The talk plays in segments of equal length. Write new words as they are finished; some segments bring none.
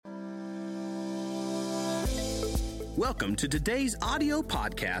Welcome to today's audio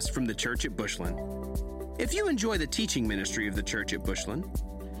podcast from the Church at Bushland. If you enjoy the teaching ministry of the Church at Bushland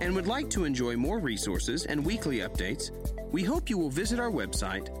and would like to enjoy more resources and weekly updates, we hope you will visit our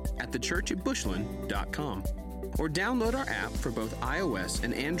website at thechurchatbushland.com or download our app for both iOS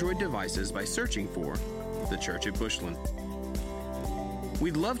and Android devices by searching for The Church at Bushland.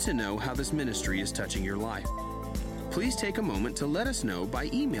 We'd love to know how this ministry is touching your life. Please take a moment to let us know by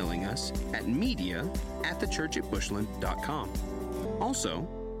emailing us at media@thechurchatbushland.com.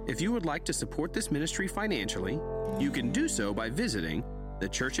 Also, if you would like to support this ministry financially, you can do so by visiting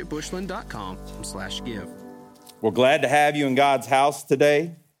thechurchatbushland.com/give. We're glad to have you in God's house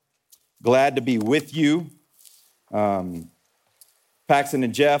today. Glad to be with you. Paxton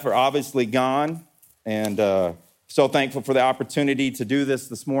and Jeff are obviously gone, and so thankful for the opportunity to do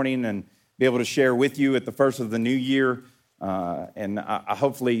this morning and be able to share with you at the first of the new year. And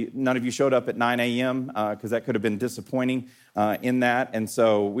hopefully none of you showed up at 9 a.m. Because that could have been disappointing in that. And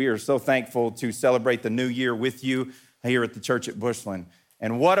so we are so thankful to celebrate the new year with you here at the Church at Bushland.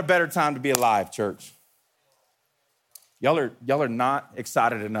 And what a better time to be alive, church. Y'all are not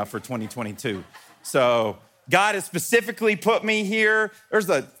excited enough for 2022. So God has specifically put me here. There's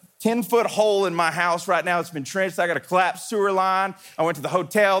a 10-foot hole in my house right now. It's been trenched. I got a collapsed sewer line. I went to the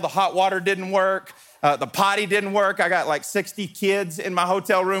hotel. The hot water didn't work. The potty didn't work. I got like 60 kids in my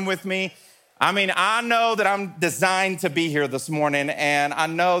hotel room with me. I mean, I know that I'm designed to be here this morning, and I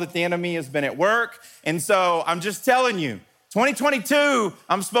know that the enemy has been at work. And so I'm just telling you, 2022,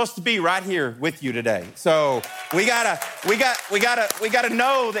 I'm supposed to be right here with you today. So we gotta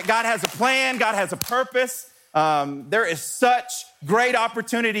know that God has a plan. God has a purpose. There is such great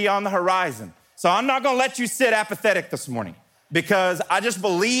opportunity on the horizon. So I'm not going to let you sit apathetic this morning, because I just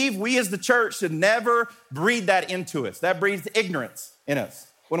believe we as the church should never breed that into us. That breeds ignorance in us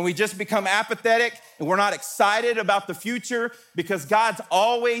when we just become apathetic and we're not excited about the future, because God's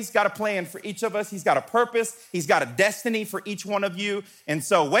always got a plan for each of us. He's got a purpose. He's got a destiny for each one of you. And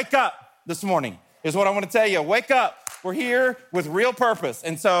so wake up this morning is what I want to tell you. Wake up. We're here with real purpose.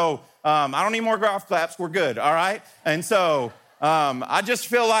 And so I don't need more golf claps. We're good, all right? And so I just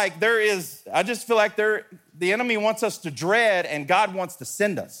feel like the enemy wants us to dread and God wants to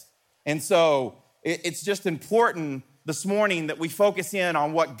send us. And so it's just important this morning that we focus in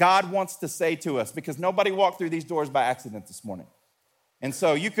on what God wants to say to us, because nobody walked through these doors by accident this morning. And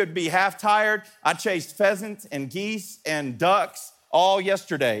so you could be half tired. I chased pheasants and geese and ducks all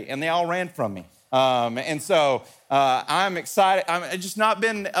yesterday, and they all ran from me. And so I'm excited. It's just not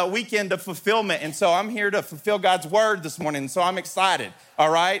been a weekend of fulfillment. And so I'm here to fulfill God's word this morning. So I'm excited. All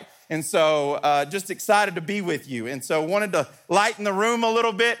right. And so just excited to be with you. And so wanted to lighten the room a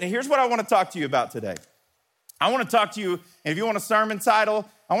little bit. And here's what I want to talk to you about today. I want to talk to you, and if you want a sermon title,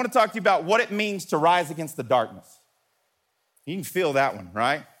 I want to talk to you about what it means to rise against the darkness. You can feel that one,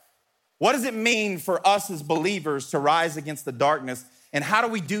 right? What does it mean for us as believers to rise against the darkness? And how do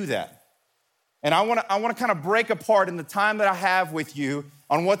we do that? And I want to kind of break apart in the time that I have with you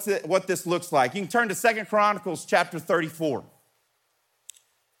on what this looks like. You can turn to 2 Chronicles chapter 34.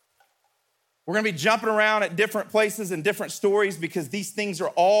 We're going to be jumping around at different places and different stories, because these things are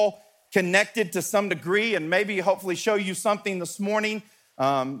all connected to some degree, and maybe hopefully show you something this morning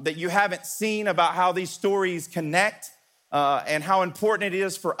that you haven't seen about how these stories connect and how important it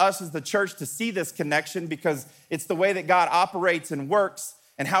is for us as the church to see this connection, because it's the way that God operates and works,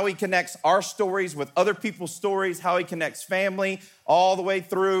 and how he connects our stories with other people's stories, how he connects family all the way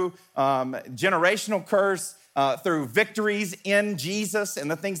through generational curse, through victories in Jesus,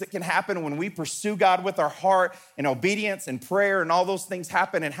 and the things that can happen when we pursue God with our heart and obedience and prayer, and all those things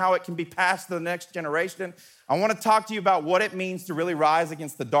happen, and how it can be passed to the next generation. I want to talk to you about what it means to really rise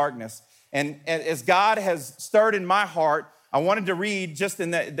against the darkness. And as God has stirred in my heart, I wanted to read just in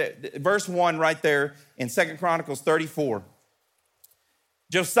the verse 1 right there in 2 Chronicles 34.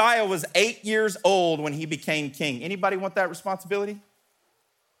 Josiah was 8 years old when he became king. Anybody want that responsibility?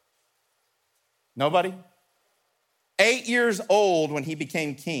 Nobody? 8 years old when he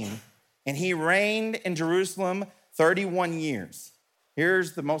became king, and he reigned in Jerusalem 31 years.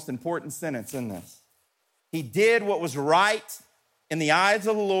 Here's the most important sentence in this. He did what was right in the eyes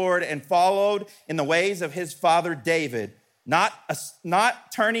of the Lord and followed in the ways of his father David, not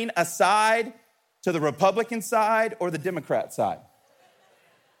turning aside to the Republican side or the Democrat side.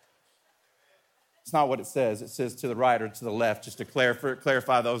 It's not what it says. It says to the right or to the left, just to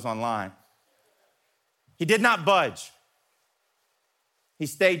clarify those online. He did not budge. He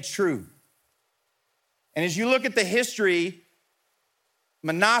stayed true. And as you look at the history,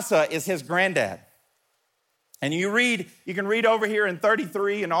 Manasseh is his granddad. And you can read over here in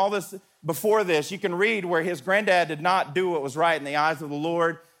 33 and all this before this, you can read where his granddad did not do what was right in the eyes of the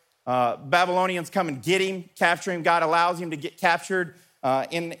Lord. Babylonians come and get him, capture him. God allows him to get captured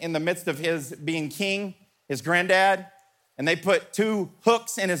in the midst of his being king, his granddad. And they put 2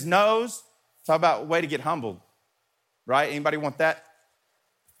 hooks in his nose. Talk about a way to get humbled, right? Anybody want that?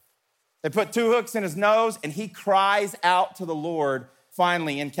 They put 2 hooks in his nose, and he cries out to the Lord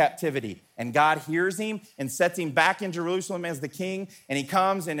finally in captivity. And God hears him and sets him back in Jerusalem as the king. And he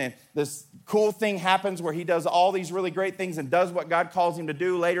comes, and this cool thing happens where he does all these really great things and does what God calls him to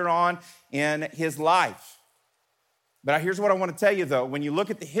do later on in his life. But here's what I want to tell you, though. When you look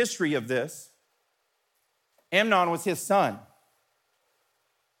at the history of this, Amnon was his son.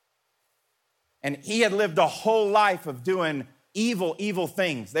 And he had lived a whole life of doing evil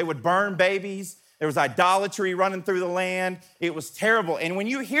things. They would burn babies. There was idolatry running through the land. It was terrible. And when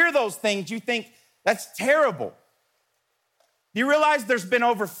you hear those things, you think, that's terrible. Do you realize there's been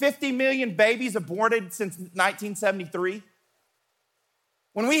over 50 million babies aborted since 1973?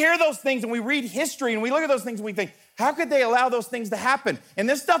 When we hear those things and we read history and we look at those things and we think, how could they allow those things to happen? And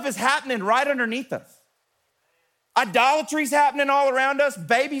this stuff is happening right underneath us. Idolatry's happening all around us.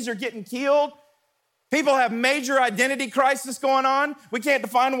 Babies are getting killed. People have major identity crisis going on. We can't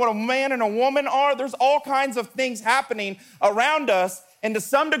define what a man and a woman are. There's all kinds of things happening around us. And to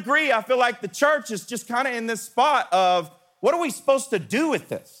some degree, I feel like the church is just kind of in this spot of, what are we supposed to do with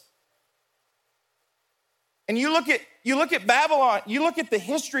this? And you look at Babylon, you look at the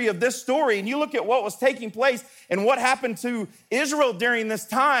history of this story, and you look at what was taking place and what happened to Israel during this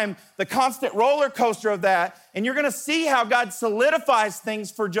time, the constant roller coaster of that, and you're gonna see how God solidifies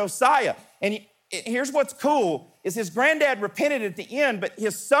things for Josiah. And here's what's cool, is his granddad repented at the end, but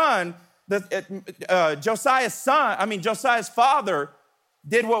his son, Josiah's father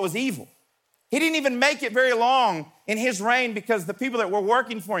did what was evil. He didn't even make it very long in his reign because the people that were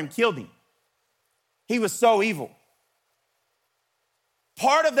working for him killed him. He was so evil.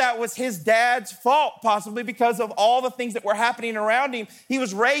 Part of that was his dad's fault, possibly because of all the things that were happening around him. He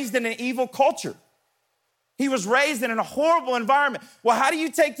was raised in an evil culture. He was raised in a horrible environment. Well, how do you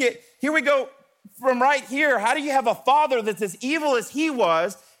take it? Here we go from right here. How do you have a father that's as evil as he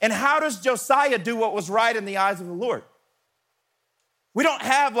was? And how does Josiah do what was right in the eyes of the Lord? We don't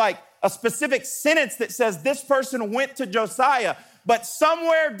have like a specific sentence that says this person went to Josiah, but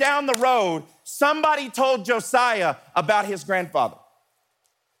somewhere down the road, somebody told Josiah about his grandfather.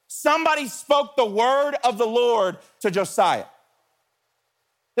 Somebody spoke the word of the Lord to Josiah.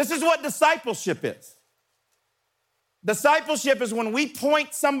 This is what discipleship is. Discipleship is when we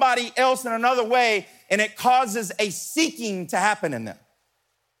point somebody else in another way and it causes a seeking to happen in them.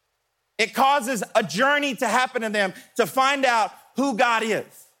 It causes a journey to happen in them to find out who God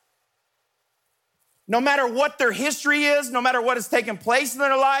is. No matter what their history is, no matter what has taken place in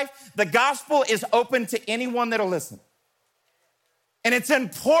their life, the gospel is open to anyone that'll listen. And it's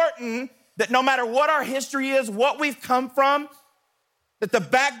important that no matter what our history is, what we've come from, that the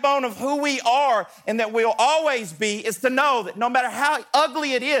backbone of who we are and that we'll always be is to know that no matter how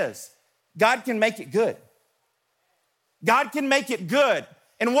ugly it is, God can make it good. God can make it good.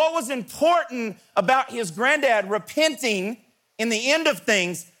 And what was important about his granddad repenting in the end of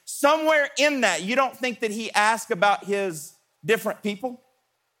things, somewhere in that, you don't think that he asked about his different people?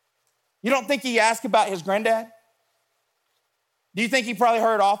 You don't think he asked about his granddad? Do you think he probably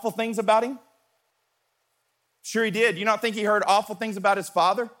heard awful things about him? Sure he did. You don't think he heard awful things about his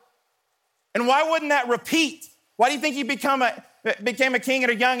father? And why wouldn't that repeat? Why do you think he became a king at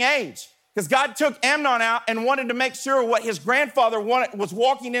a young age? Because God took Amnon out and wanted to make sure what his grandfather was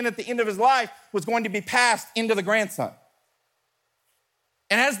walking in at the end of his life was going to be passed into the grandson.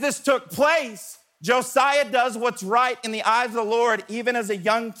 And as this took place, Josiah does what's right in the eyes of the Lord, even as a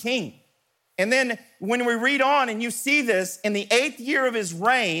young king. And then when we read on and you see this, in the 8th year of his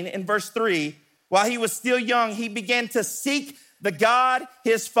reign, in verse 3, while he was still young, he began to seek the God,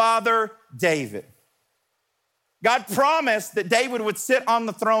 his father, David. God promised that David would sit on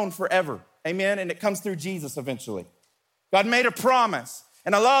the throne forever. Amen. And it comes through Jesus eventually. God made a promise.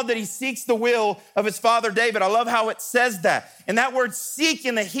 And I love that he seeks the will of his father David. I love how it says that. And that word seek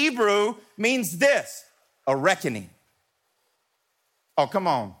in the Hebrew means this, a reckoning. Oh, come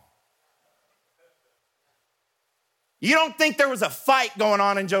on. You don't think there was a fight going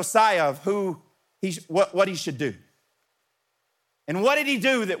on in Josiah of what he should do. And what did he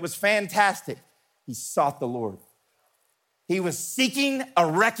do that was fantastic? He sought the Lord. He was seeking a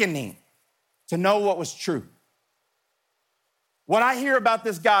reckoning to know what was true. What I hear about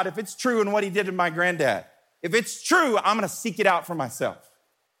this God, if it's true and what he did to my granddad, if it's true, I'm gonna seek it out for myself.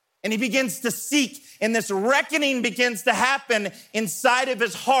 And he begins to seek, and this reckoning begins to happen inside of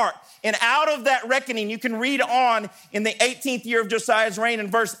his heart. And out of that reckoning, you can read on in the 18th year of Josiah's reign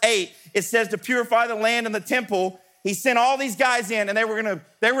in verse 8, it says to purify the land and the temple. He sent all these guys in, and they were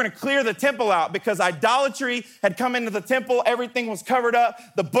gonna clear the temple out because idolatry had come into the temple. Everything was covered up.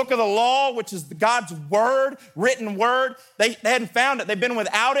 The book of the law, which is God's word, written word, they hadn't found it. They've been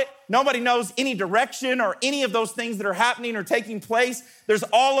without it. Nobody knows any direction or any of those things that are happening or taking place. There's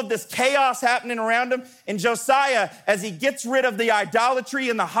all of this chaos happening around him. And Josiah, as he gets rid of the idolatry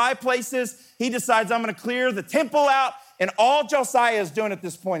in the high places, he decides, I'm gonna clear the temple out. And all Josiah is doing at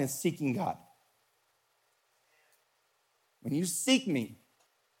this point is seeking God. When you seek me,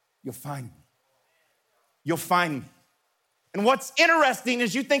 you'll find me. You'll find me. And what's interesting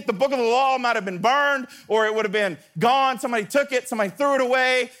is you think the book of the law might have been burned or it would have been gone. Somebody took it, somebody threw it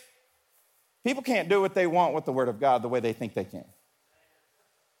away. People can't do what they want with the word of God the way they think they can.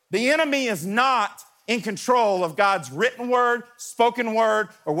 The enemy is not in control of God's written word, spoken word,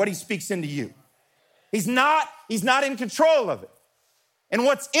 or what he speaks into you. He's not in control of it. And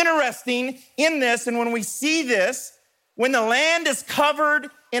what's interesting in this, and when we see this, when the land is covered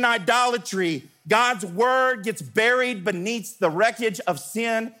in idolatry, God's word gets buried beneath the wreckage of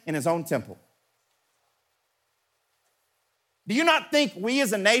sin in his own temple. Do you not think we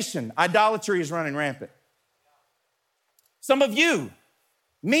as a nation, idolatry is running rampant? Some of you,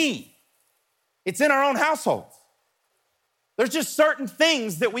 me, it's in our own households. There's just certain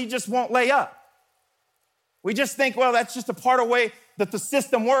things that we just won't lay up. We just think, well, that's just a part of the way that the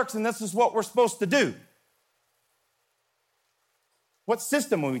system works and this is what we're supposed to do. What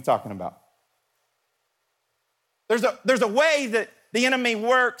system are we talking about? There's a way that the enemy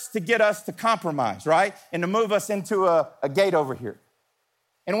works to get us to compromise, right? And to move us into a gate over here.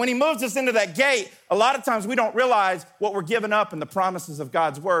 And when he moves us into that gate, a lot of times we don't realize what we're giving up in the promises of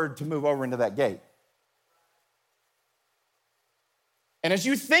God's word to move over into that gate. And as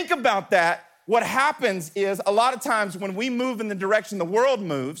you think about that, what happens is a lot of times when we move in the direction the world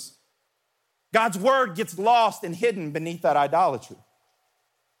moves, God's word gets lost and hidden beneath that idolatry.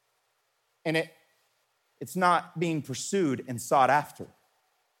 And it's not being pursued and sought after.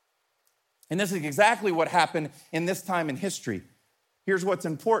 And this is exactly what happened in this time in history. Here's what's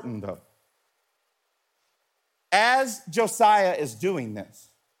important, though. As Josiah is doing this,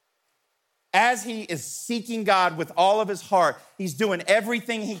 as he is seeking God with all of his heart, he's doing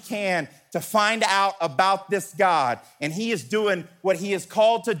everything he can to find out about this God. And he is doing what he is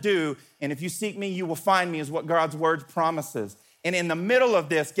called to do. And if you seek me, you will find me, is what God's word promises. And in the middle of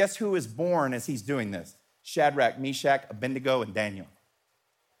this, guess who is born as he's doing this? Shadrach, Meshach, Abednego, and Daniel.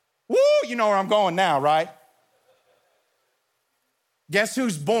 Woo, you know where I'm going now, right? Guess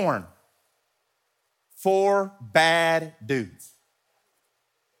who's born? 4 bad dudes.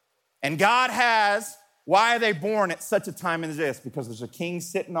 And God has, why are they born at such a time as this? Because there's a king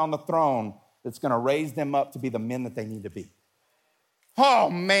sitting on the throne that's gonna raise them up to be the men that they need to be.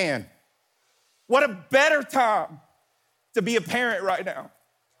 Oh man, what a better time to be a parent right now.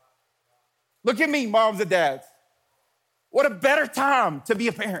 Look at me, moms and dads. What a better time to be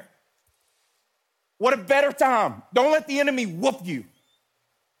a parent. What a better time. Don't let the enemy whoop you.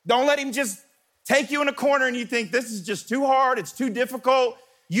 Don't let him just take you in a corner and you think this is just too hard, it's too difficult.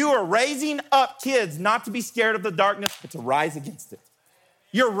 You are raising up kids not to be scared of the darkness, but to rise against it.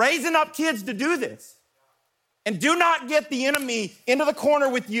 You're raising up kids to do this. And do not get the enemy into the corner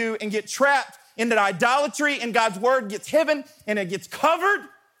with you and get trapped into idolatry, and God's word gets hidden and it gets covered,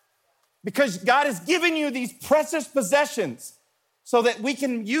 because God has given you these precious possessions so that we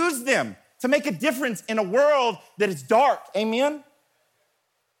can use them to make a difference in a world that is dark. Amen?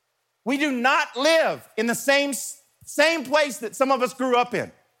 We do not live in the same place that some of us grew up in.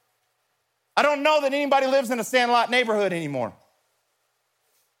 I don't know that anybody lives in a Sandlot neighborhood anymore.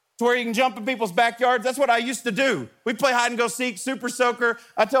 To where you can jump in people's backyards. That's what I used to do. We'd play hide and go seek, super soaker.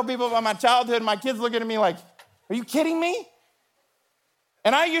 I tell people about my childhood, and my kids look at me like, are you kidding me?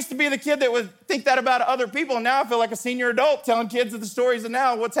 And I used to be the kid that would think that about other people, and now I feel like a senior adult telling kids the stories of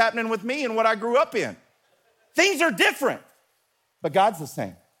now what's happening with me and what I grew up in. Things are different, but God's the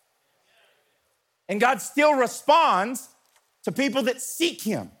same. And God still responds to people that seek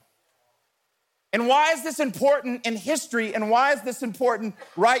him. And why is this important in history, and why is this important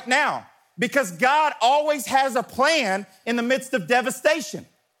right now? Because God always has a plan in the midst of devastation.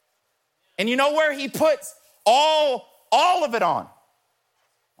 And you know where he puts all of it on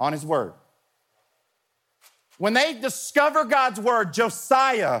his word. When they discover God's word,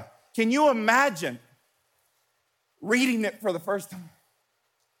 Josiah, can you imagine reading it for the first time?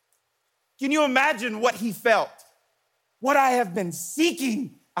 Can you imagine what he felt? What I have been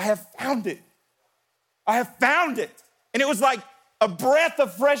seeking I have found it. I have found it. And it was like a breath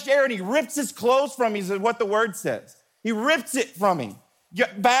of fresh air, and he rips his clothes from him, is what the word says. He rips it from him,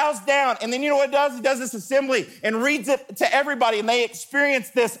 bows down, and then you know what he does? He does this assembly and reads it to everybody, and they experience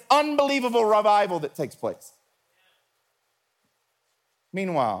this unbelievable revival that takes place.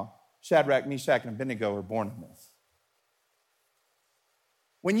 Meanwhile, Shadrach, Meshach, and Abednego are born in this.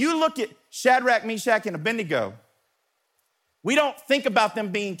 When you look at Shadrach, Meshach, and Abednego, we don't think about them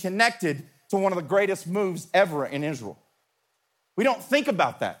being connected to one of the greatest moves ever in Israel. We don't think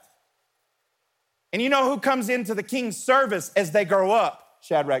about that. And you know who comes into the king's service as they grow up?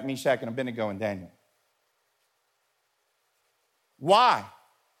 Shadrach, Meshach, and Abednego, and Daniel. Why?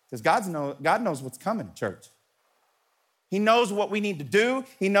 Because God knows what's coming, church. He knows what we need to do.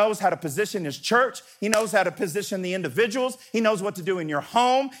 He knows how to position his church. He knows how to position the individuals. He knows what to do in your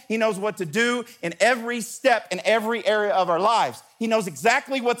home. He knows what to do in every step, in every area of our lives. He knows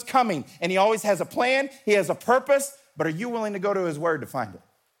exactly what's coming, and he always has a plan. He has a purpose, but are you willing to go to his word to find it?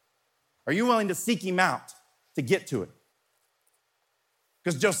 Are you willing to seek him out to get to it?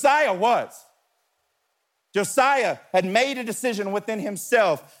 Because Josiah was. Josiah had made a decision within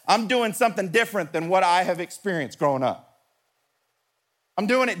himself. I'm doing something different than what I have experienced growing up. I'm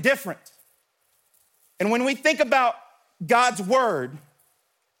doing it different. And when we think about God's word,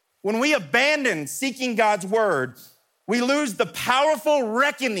 when we abandon seeking God's word, we lose the powerful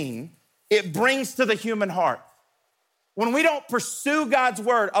reckoning it brings to the human heart. When we don't pursue God's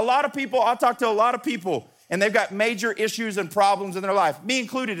word, I talk to a lot of people, and they've got major issues and problems in their life, me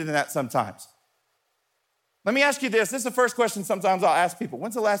included in that sometimes. Let me ask you this. This is the first question sometimes I'll ask people.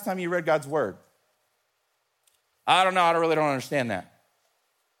 When's the last time you read God's word? I don't know. I really don't understand that.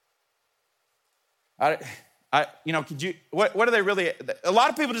 What are they really? A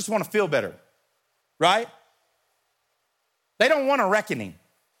lot of people just want to feel better, right? They don't want a reckoning.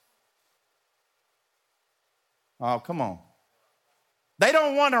 Oh, come on. They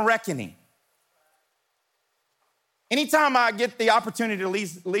don't want a reckoning. Anytime I get the opportunity to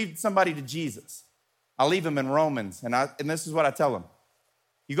lead somebody to Jesus, I leave them in Romans, and this is what I tell them.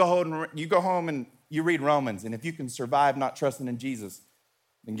 You go home and you read Romans, and if you can survive not trusting in Jesus,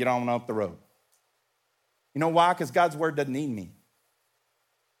 then get on up the road. You know why? Because God's word doesn't need me.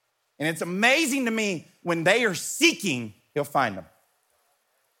 And it's amazing to me when they are seeking, he'll find them.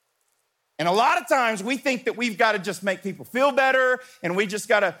 And a lot of times we think that we've got to just make people feel better, and we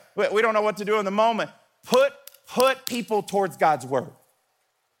don't know what to do in the moment. Put people towards God's word.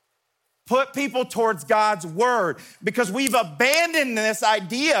 Put people towards God's word, because we've abandoned this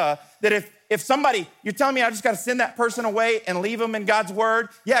idea that if somebody, you're telling me I just got to send that person away and leave them in God's word.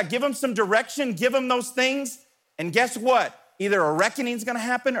 Yeah, give them some direction, give them those things. And guess what? Either a reckoning is going to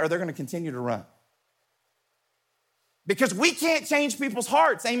happen or they're going to continue to run. Because we can't change people's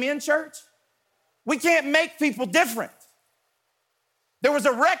hearts. Amen, church? We can't make people different. There was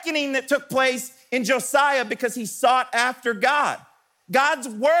a reckoning that took place in Josiah because he sought after God. God's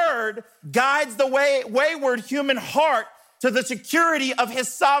word guides the wayward human heart to the security of his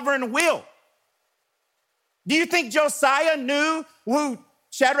sovereign will. Do you think Josiah knew who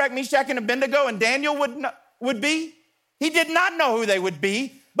Shadrach, Meshach, and Abednego and Daniel would be? He did not know who they would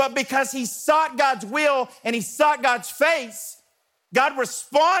be, but because he sought God's will and he sought God's face, God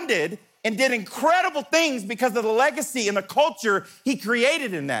responded and did incredible things because of the legacy and the culture he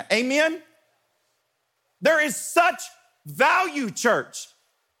created in that. Amen? There is such value, church,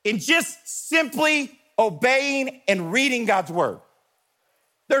 in just simply obeying and reading God's word.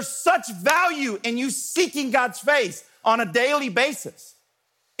 There's such value in you seeking God's face on a daily basis.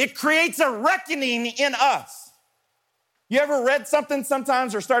 It creates a reckoning in us. You ever read something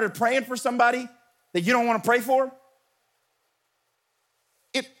sometimes or started praying for somebody that you don't want to pray for?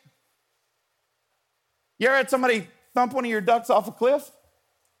 You ever had somebody thump one of your ducks off a cliff?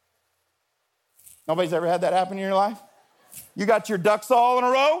 Nobody's ever had that happen in your life? You got your ducks all in a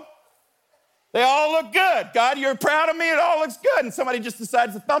row? They all look good. God, you're proud of me. It all looks good. And somebody just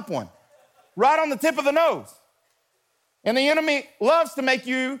decides to thump one right on the tip of the nose. And the enemy loves to make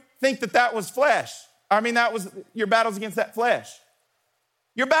you think that was flesh. That was your battles against that flesh.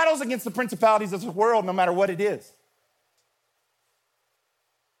 Your battles against the principalities of this world, no matter what it is.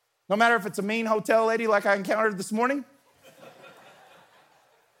 No matter if it's a mean hotel lady like I encountered this morning.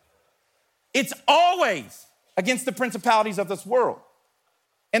 It's always against the principalities of this world.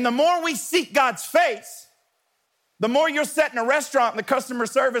 And the more we seek God's face, the more you'll sit in a restaurant and the customer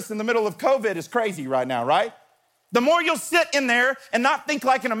service in the middle of COVID is crazy right now, right? The more you'll sit in there and not think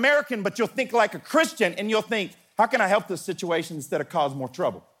like an American, but you'll think like a Christian, and you'll think, how can I help this situation instead of cause more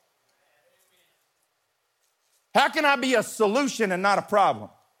trouble? How can I be a solution and not a problem?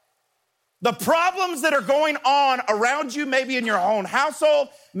 The problems that are going on around you, maybe in your own household,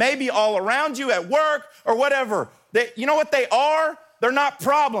 maybe all around you at work or whatever, you know what they are? They're not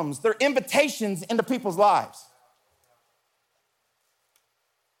problems. They're invitations into people's lives.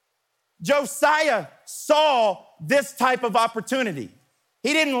 Josiah saw this type of opportunity.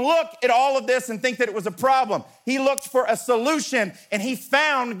 He didn't look at all of this and think that it was a problem. He looked for a solution, and he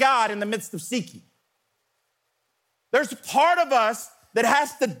found God in the midst of seeking. There's a part of us that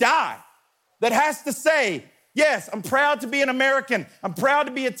has to die, that has to say, yes, I'm proud to be an American. I'm proud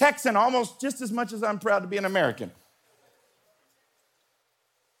to be a Texan almost just as much as I'm proud to be an American.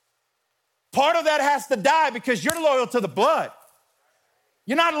 Part of that has to die because you're loyal to the blood.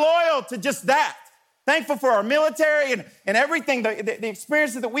 You're not loyal to just that. Thankful for our military and everything, the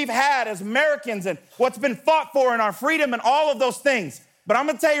experiences that we've had as Americans and what's been fought for and our freedom and all of those things. But I'm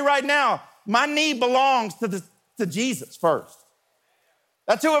going to tell you right now, my knee belongs to Jesus first.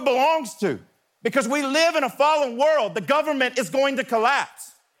 That's who it belongs to. Because we live in a fallen world. The government is going to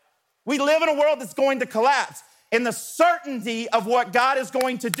collapse. We live in a world that's going to collapse. And the certainty of what God is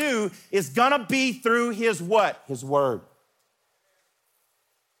going to do is going to be through his what? His word.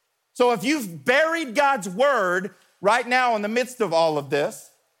 So if you've buried God's word right now in the midst of all of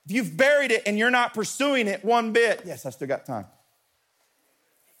this, if you've buried it and you're not pursuing it one bit, yes, I still got time.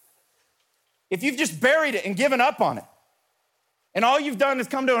 If you've just buried it and given up on it, and all you've done is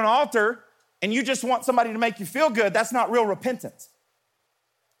come to an altar and you just want somebody to make you feel good, that's not real repentance.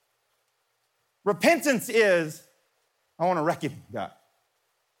 Repentance is, I want to recognize God.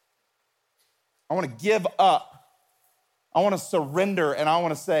 I want to give up. I want to surrender, and I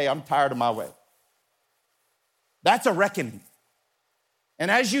want to say, I'm tired of my way. That's a reckoning.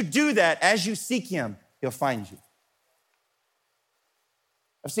 And as you do that, as you seek him, he'll find you.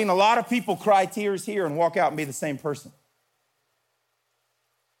 I've seen a lot of people cry tears here and walk out and be the same person.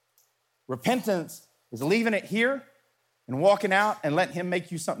 Repentance is leaving it here and walking out and letting him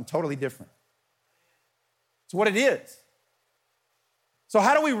make you something totally different. It's what it is. So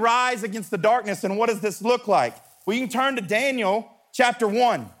how do we rise against the darkness, and what does this look like? Well, you can turn to Daniel chapter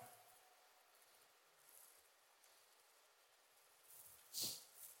 1. I'm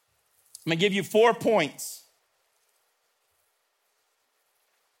going to give you 4 points.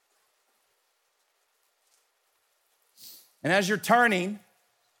 And as you're turning,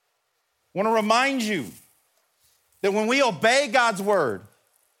 I want to remind you that when we obey God's word,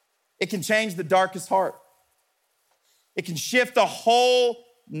 it can change the darkest heart. It can shift a whole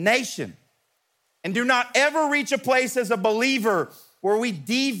nation. And do not ever reach a place as a believer where we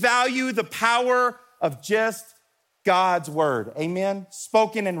devalue the power of just God's word. Amen?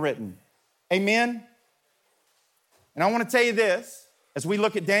 Spoken and written. Amen? And I want to tell you this, as we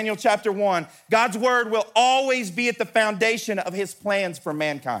look at Daniel chapter 1, God's word will always be at the foundation of his plans for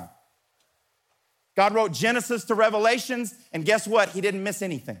mankind. God wrote Genesis to Revelations, and guess what? He didn't miss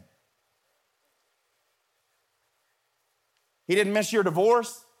anything. He didn't miss your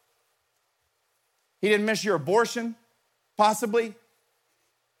divorce. He didn't miss your abortion, possibly.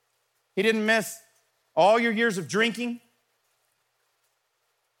 He didn't miss all your years of drinking.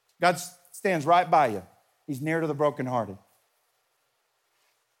 God stands right by you. He's near to the brokenhearted.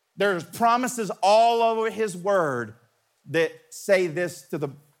 There's promises all over his word that say this to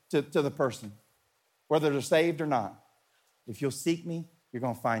the person, whether they're saved or not. If you'll seek me, you're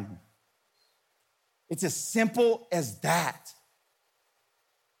going to find me. It's as simple as that.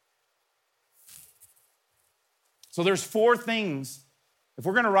 So there's 4 things. If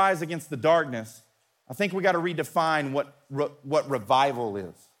we're going to rise against the darkness, I think we got to redefine what revival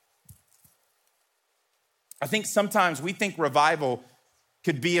is. I think sometimes we think revival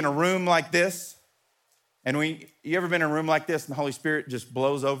could be in a room like this, and you ever been in a room like this and the Holy Spirit just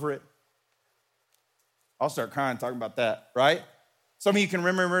blows over it? I'll start crying talking about that, right? Some of you can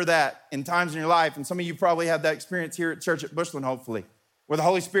remember that in times in your life, and some of you probably have that experience here at church at Bushland, hopefully, where the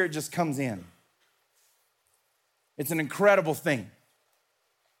Holy Spirit just comes in. It's an incredible thing.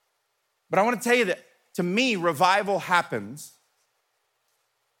 But I want to tell you that, to me, revival happens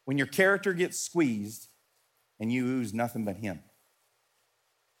when your character gets squeezed and you ooze nothing but him.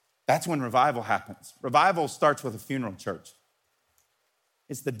 That's when revival happens. Revival starts with a funeral, church.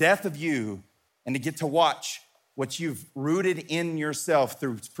 It's the death of you, and to get to watch what you've rooted in yourself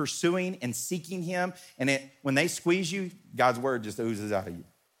through pursuing and seeking him, and when they squeeze you, God's word just oozes out of you.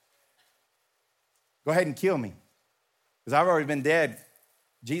 Go ahead and kill me. Because I've already been dead.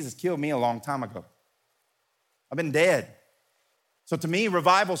 Jesus killed me a long time ago. I've been dead. So to me,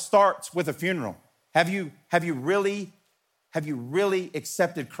 revival starts with a funeral. Have you really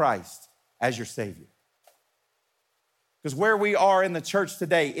accepted Christ as your Savior? Because where we are in the church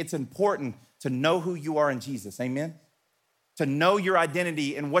today, it's important to know who you are in Jesus, amen? To know your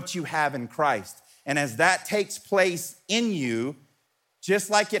identity and what you have in Christ. And as that takes place in you,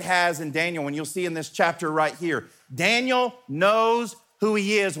 just like it has in Daniel, when you'll see in this chapter right here, Daniel knows who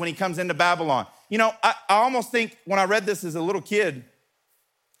he is when he comes into Babylon. You know, I almost think when I read this as a little kid,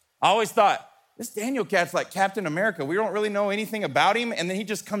 I always thought, this Daniel cat's like Captain America. We don't really know anything about him. And then he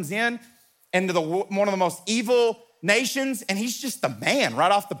just comes in into one of the most evil nations, and he's just the man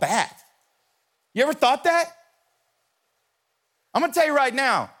right off the bat. You ever thought that? I'm gonna tell you right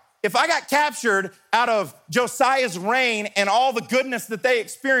now, if I got captured out of Josiah's reign and all the goodness that they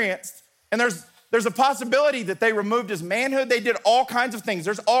experienced, and there's a possibility that they removed his manhood, they did all kinds of things.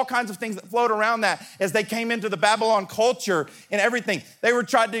 There's all kinds of things that float around that as they came into the Babylon culture and everything. They were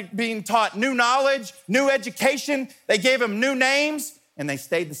being taught new knowledge, new education. They gave them new names, and they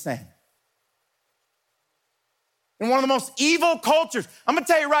stayed the same. In one of the most evil cultures, I'm gonna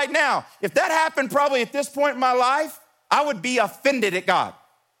tell you right now, if that happened probably at this point in my life, I would be offended at God.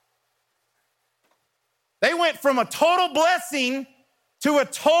 They went from a total blessing to a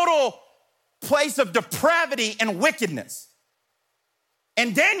total place of depravity and wickedness.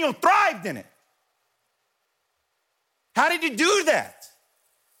 And Daniel thrived in it. How did he do that?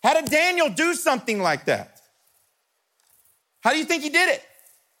 How did Daniel do something like that? How do you think he did it?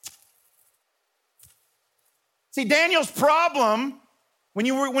 See, Daniel's problem, when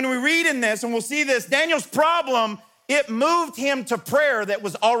we read in this, and we'll see this, Daniel's problem, it moved him to prayer that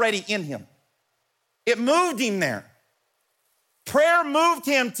was already in him. It moved him there. Prayer moved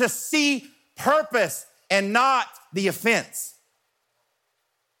him to see purpose and not the offense.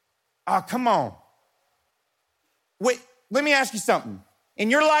 Oh, come on. Wait, let me ask you something. In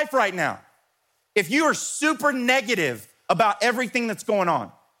your life right now, if you are super negative about everything that's going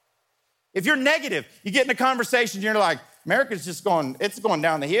on, if you're negative, you get in a conversation and you're like, America's just going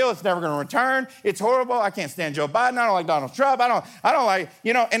down the hill. It's never going to return. It's horrible. I can't stand Joe Biden. I don't like Donald Trump. I don't like,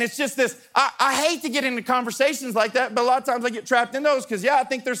 and it's just this, I hate to get into conversations like that, but a lot of times I get trapped in those because, I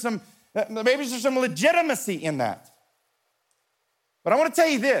think there's some legitimacy in that. But I want to tell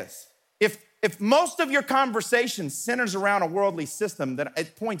you this, if most of your conversation centers around a worldly system, then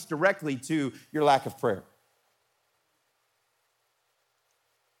it points directly to your lack of prayer.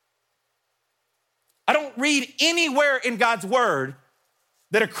 I don't read anywhere in God's word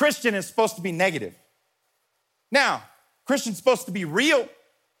that a Christian is supposed to be negative. Now, Christian's supposed to be real.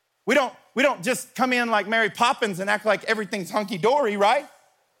 We don't just come in like Mary Poppins and act like everything's hunky-dory, right?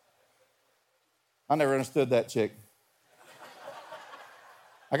 I never understood that chick.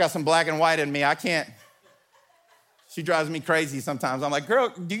 I got some black and white in me. I can't. She drives me crazy sometimes. I'm like, girl,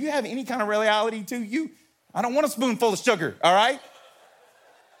 do you have any kind of reality to you? I don't want a spoonful of sugar, all right?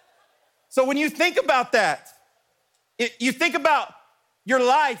 So when you think about that, you think about your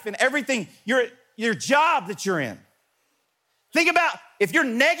life and everything, your job that you're in. Think about if you're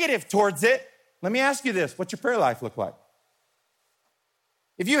negative towards it, let me ask you this, what's your prayer life look like?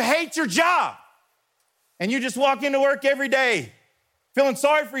 If you hate your job and you just walk into work every day feeling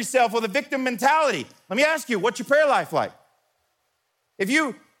sorry for yourself with a victim mentality, let me ask you, what's your prayer life like? If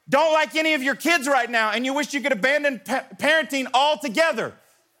you don't like any of your kids right now and you wish you could abandon parenting altogether,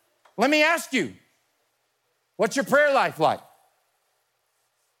 let me ask you, what's your prayer life like?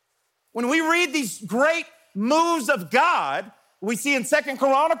 When we read these great moves of God, we see in 2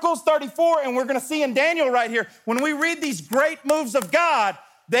 Chronicles 34, and we're going to see in Daniel right here, when we read these great moves of God,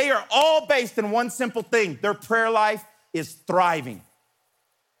 they are all based in one simple thing. Their prayer life is thriving.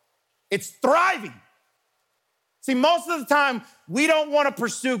 It's thriving. See, most of the time, we don't want to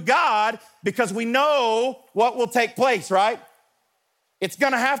pursue God because we know what will take place, right? It's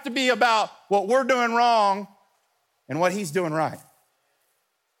going to have to be about what we're doing wrong and what he's doing right.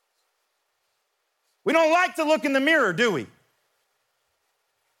 We don't like to look in the mirror, do we?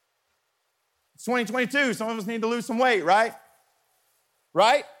 It's 2022. Some of us need to lose some weight, right?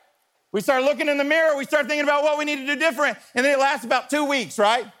 Right? We start looking in the mirror. We start thinking about what we need to do different. And then it lasts about 2 weeks,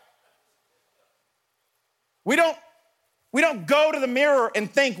 right? We don't go to the mirror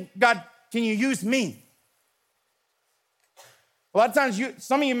and think, God, can you use me? A lot of times,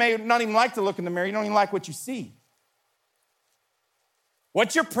 some of you may not even like to look in the mirror. You don't even like what you see.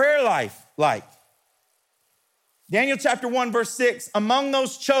 What's your prayer life like? Daniel chapter 1, verse 6, among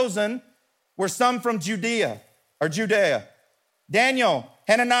those chosen were some from Judea. Daniel,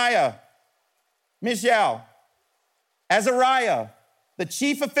 Hananiah, Mishael, Azariah. The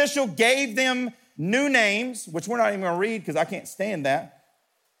chief official gave them new names, which we're not even going to read because I can't stand that.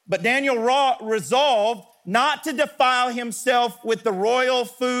 But Daniel resolved not to defile himself with the royal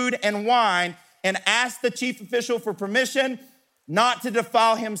food and wine. and asked the chief official for permission not to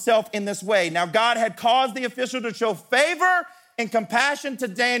defile himself in this way. Now, God had caused the official to show favor and compassion to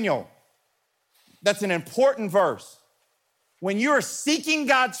Daniel. That's an important verse. When you are seeking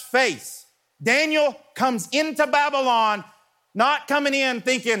God's face, Daniel comes into Babylon, not coming in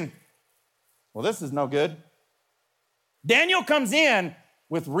thinking, well, this is no good. Daniel comes in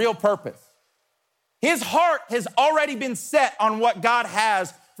with real purpose. His heart has already been set on what God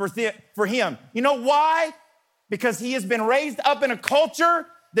has for him. You know why? Because he has been raised up in a culture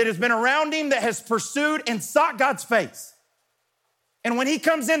that has been around him, that has pursued and sought God's face. And when he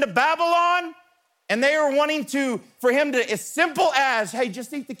comes into Babylon, and they are wanting for him to, as simple as, hey,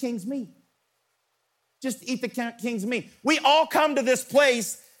 just eat the king's meat. Just eat the king's meat. We all come to this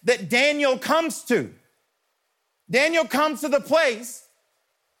place that Daniel comes to. Daniel comes to the place,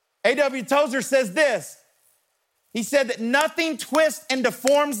 A.W. Tozer says this. He said that nothing twists and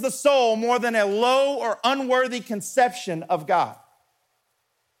deforms the soul more than a low or unworthy conception of God.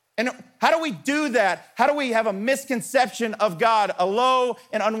 And how do we do that? How do we have a misconception of God, a low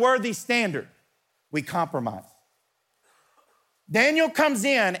and unworthy standard? We compromise. Daniel comes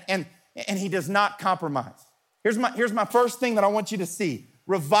in and he does not compromise. Here's my first thing that I want you to see.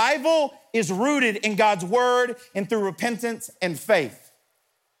 Revival is rooted in God's word and through repentance and faith.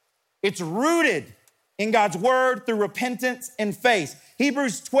 It's rooted in God's word through repentance and faith.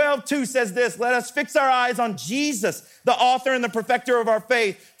 Hebrews 12:2 says this, let us fix our eyes on Jesus, the author and the perfecter of our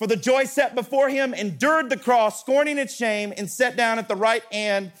faith. For the joy set before him endured the cross, scorning its shame, and sat down at the right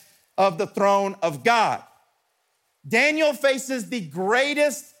hand of the throne of God. Daniel faces the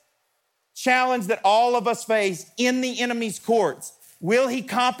greatest challenge that all of us face in the enemy's courts. Will he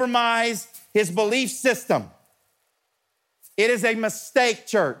compromise his belief system? It is a mistake,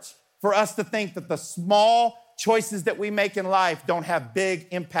 church, for us to think that the small choices that we make in life don't have big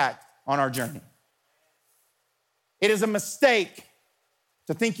impact on our journey. It is a mistake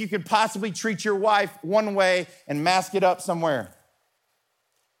to think you could possibly treat your wife one way and mask it up somewhere.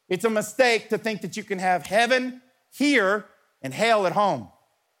 It's a mistake to think that you can have heaven here and hell at home.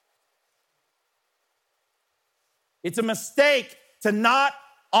 It's a mistake to not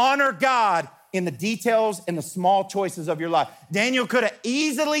honor God in the details and the small choices of your life. Daniel could have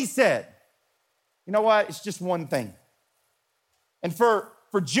easily said, you know what, it's just one thing. And for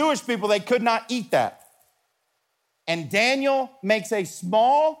Jewish people, they could not eat that. And Daniel makes a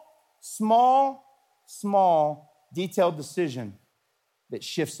small, detailed decision that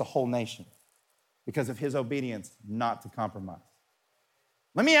shifts the whole nation because of his obedience not to compromise.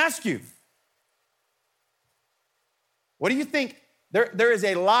 Let me ask you, what do you think? There is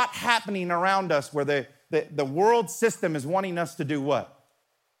a lot happening around us where the world system is wanting us to do what?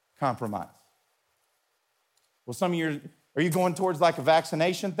 Compromise. Well, some of you, are you going towards like a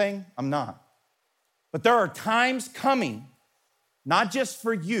vaccination thing? I'm not. But there are times coming, not just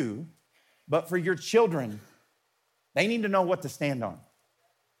for you, but for your children. They need to know what to stand on.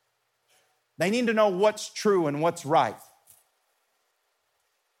 They need to know what's true and what's right.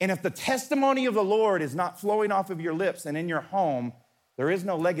 And if the testimony of the Lord is not flowing off of your lips and in your home, there is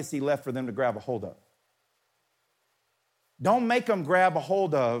no legacy left for them to grab a hold of. Don't make them grab a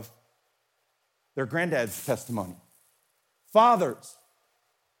hold of their granddad's testimony. Fathers,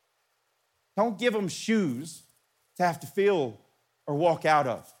 don't give them shoes to have to feel or walk out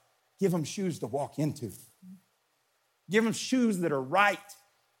of. Give them shoes to walk into. Give them shoes that are right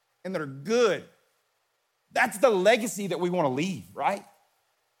and that are good. That's the legacy that we want to leave, right?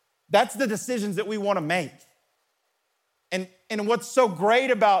 That's the decisions that we want to make. And what's so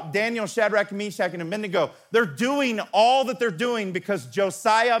great about Daniel, Shadrach, Meshach, and Abednego, they're doing all that they're doing because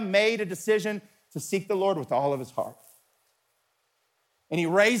Josiah made a decision to seek the Lord with all of his heart. And he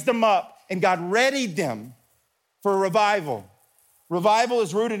raised them up, and God readied them for revival. Revival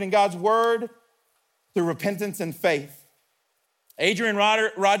is rooted in God's word through repentance and faith. Adrian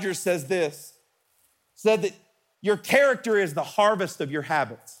Rogers says this, said that your character is the harvest of your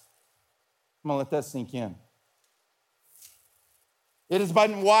habits. I'm gonna let that sink in. It has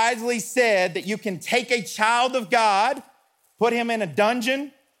been wisely said that you can take a child of God, put him in a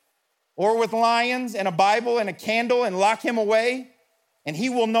dungeon or with lions and a Bible and a candle and lock him away, and he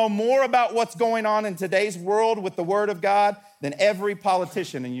will know more about what's going on in today's world with the word of God than every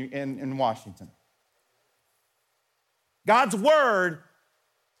politician in Washington. God's word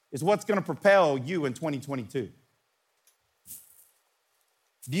is what's going to propel you in 2022.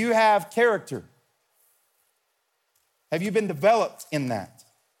 Do you have character? Have you been developed in that?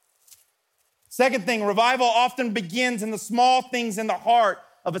 Second thing, revival often begins in the small things in the heart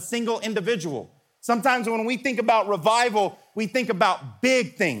of a single individual. Sometimes when we think about revival, we think about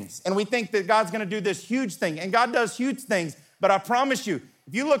big things, and we think that God's gonna do this huge thing, and God does huge things, but I promise you,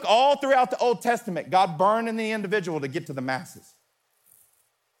 if you look all throughout the Old Testament, God burned in the individual to get to the masses.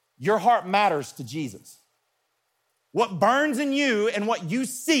 Your heart matters to Jesus. What burns in you and what you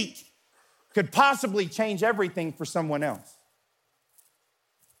seek could possibly change everything for someone else.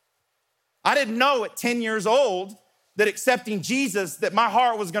 I didn't know at 10 years old that accepting Jesus, that my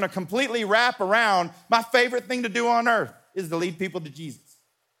heart was gonna completely wrap around my favorite thing to do on earth is to lead people to Jesus.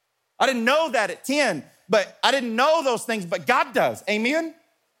 I didn't know that at 10, but I didn't know those things, but God does, amen?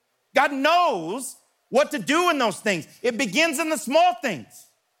 God knows what to do in those things. It begins in the small things.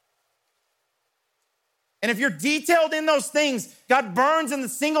 And if you're detailed in those things, God burns in the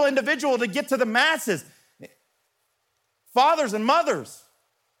single individual to get to the masses. Fathers and mothers,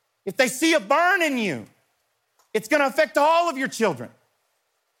 if they see a burn in you, it's gonna affect all of your children.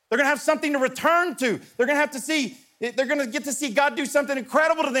 They're gonna have something to return to. They're gonna get to see God do something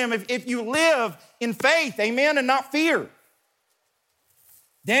incredible to them if you live in faith, amen, and not fear.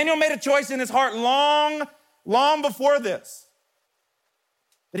 Daniel made a choice in his heart long before this,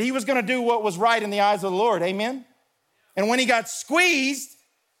 that he was gonna do what was right in the eyes of the Lord, amen? And when he got squeezed,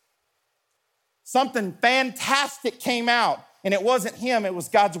 something fantastic came out, and it wasn't him, it was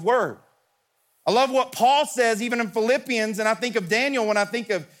God's word. I love what Paul says, even in Philippians, and I think of Daniel when I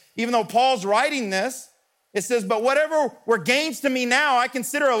think of, even though Paul's writing this, it says, but whatever were gains to me now, I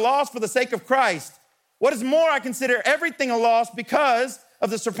consider a loss for the sake of Christ. What is more, I consider everything a loss because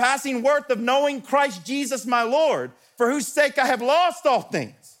of the surpassing worth of knowing Christ Jesus my Lord, for whose sake I have lost all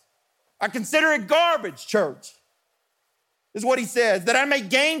things. I consider it garbage, church. This is what he says, that I may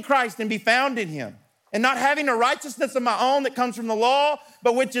gain Christ and be found in him, and not having a righteousness of my own that comes from the law,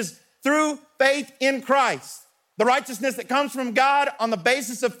 but which is through faith in Christ. The righteousness that comes from God on the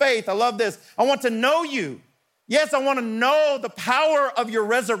basis of faith. I love this. I want to know you. Yes, I want to know the power of your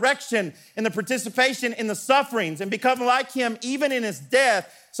resurrection and the participation in the sufferings and become like him even in his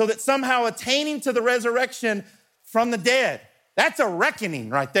death, so that somehow attaining to the resurrection from the dead. That's a reckoning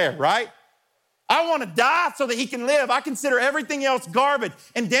right there, right? I want to die so that he can live. I consider everything else garbage.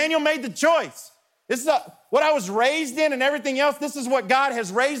 And Daniel made the choice. This is what I was raised in and everything else. This is what God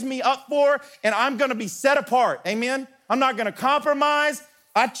has raised me up for, and I'm going to be set apart. Amen? I'm not going to compromise.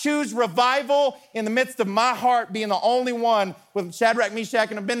 I choose revival in the midst of my heart being the only one with Shadrach, Meshach,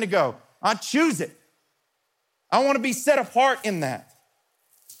 and Abednego. I choose it. I want to be set apart in that.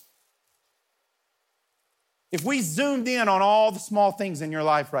 If we zoomed in on all the small things in your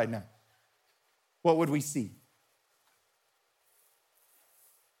life right now, what would we see?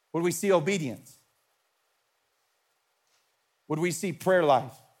 Would we see obedience? Would we see prayer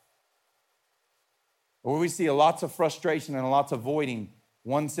life? Or would we see lots of frustration and lots of avoiding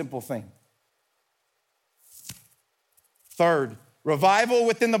one simple thing? Third, revival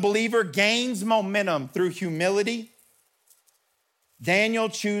within the believer gains momentum through humility. Daniel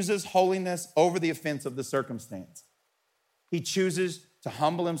chooses holiness over the offense of the circumstance. He chooses to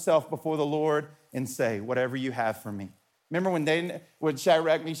humble himself before the Lord and say, whatever you have for me. Remember when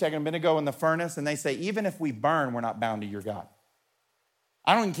Shadrach, Meshach, and Abednego in the furnace, and they say, even if we burn, we're not bound to your God.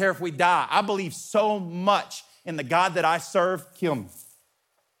 I don't even care if we die. I believe so much in the God that I serve, kill me.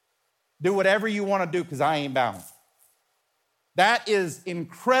 Do whatever you want to do because I ain't bound. That is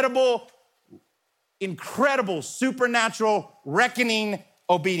incredible, supernatural reckoning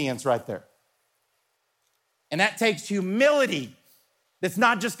obedience right there. And that takes humility that's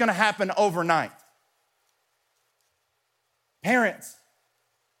not just going to happen overnight. Parents,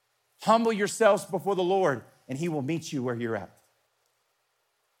 humble yourselves before the Lord and he will meet you where you're at.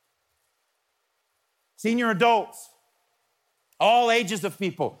 Senior adults, all ages of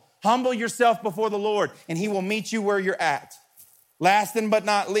people, humble yourself before the Lord and he will meet you where you're at. Last but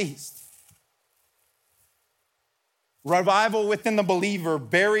not least, revival within the believer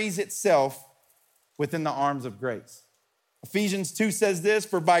buries itself within the arms of grace. Ephesians 2 says this,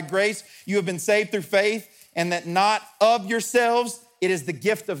 for by grace you have been saved through faith, and that not of yourselves, it is the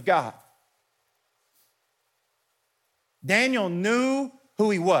gift of God. Daniel knew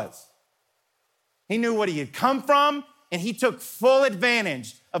who he was. He knew what he had come from, and he took full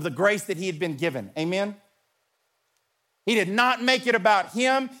advantage of the grace that he had been given. Amen? He did not make it about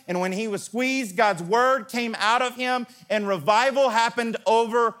him, and when he was squeezed, God's word came out of him, and revival happened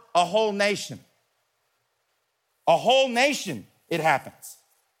over a whole nation. A whole nation, it happens.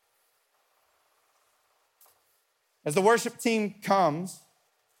 As the worship team comes,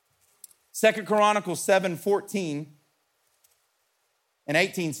 2 Chronicles 7:14 and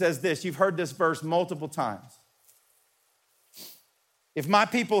 18 says this. You've heard this verse multiple times. If my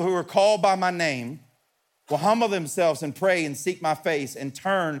people who are called by my name will humble themselves and pray and seek my face and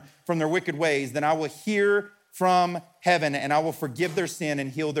turn from their wicked ways, then I will hear from heaven and I will forgive their sin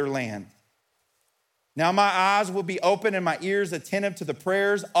and heal their land. Now my eyes will be open and my ears attentive to the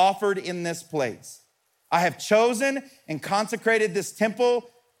prayers offered in this place. I have chosen and consecrated this temple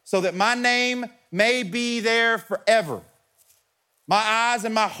so that my name may be there forever. My eyes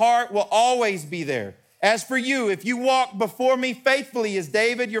and my heart will always be there. As for you, if you walk before me faithfully as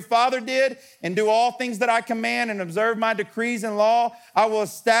David your father did, and do all things that I command and observe my decrees and law, I will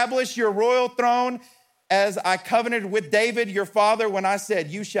establish your royal throne as I covenanted with David your father when I said,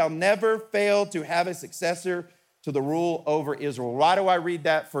 you shall never fail to have a successor to the rule over Israel. Why do I read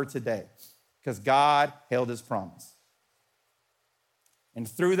that for today? Because God held his promise. And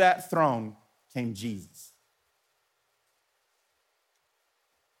through that throne came Jesus.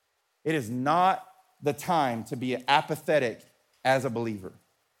 It is not the time to be apathetic as a believer.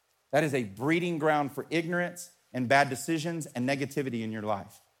 That is a breeding ground for ignorance and bad decisions and negativity in your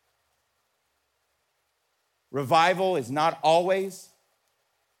life. Revival is not always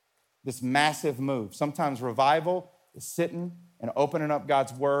this massive move. Sometimes revival is sitting and opening up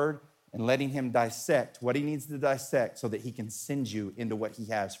God's word and letting him dissect what he needs to dissect so that he can send you into what he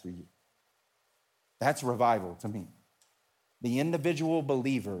has for you. That's revival to me. The individual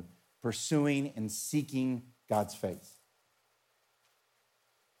believer pursuing and seeking God's face.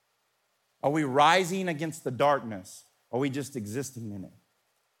 Are we rising against the darkness? Or are we just existing in it?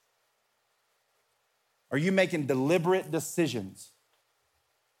 Are you making deliberate decisions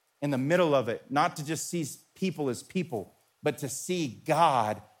in the middle of it, not to just see people as people, but to see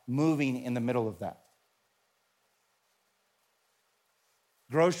God moving in the middle of that?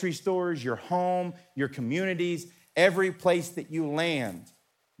 Grocery stores, your home, your communities, every place that you land,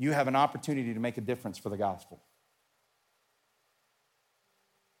 you have an opportunity to make a difference for the gospel.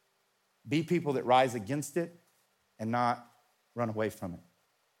 Be people that rise against it and not run away from it.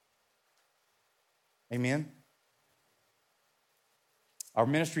 Amen? Our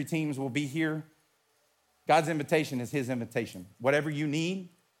ministry teams will be here. God's invitation is his invitation. Whatever you need,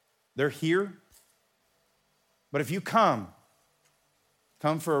 they're here. But if you come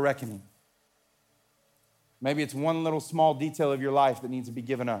for a reckoning. Maybe it's one little small detail of your life that needs to be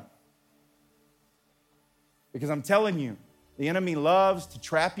given up. Because I'm telling you, the enemy loves to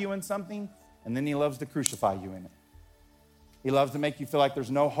trap you in something, and then he loves to crucify you in it. He loves to make you feel like there's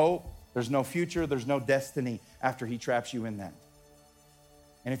no hope, there's no future, there's no destiny after he traps you in that.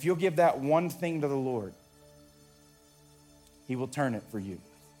 And if you'll give that one thing to the Lord, he will turn it for you.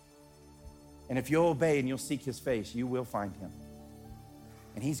 And if you'll obey and you'll seek his face, you will find him.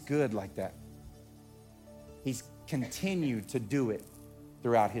 And he's good like that. He's continued to do it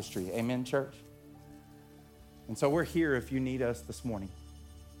throughout history. Amen, church? And so we're here if you need us this morning.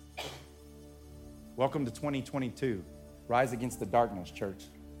 Welcome to 2022. Rise against the darkness, church.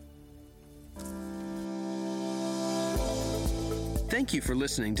 Thank you for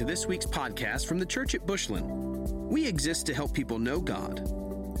listening to this week's podcast from the Church at Bushland. We exist to help people know God,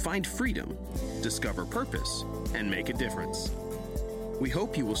 find freedom, discover purpose, and make a difference. We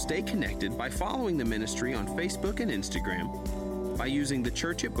hope you will stay connected by following the ministry on Facebook and Instagram, by using the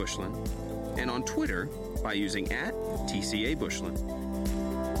Church at Bushland, and on Twitter by using @TCA Bushland.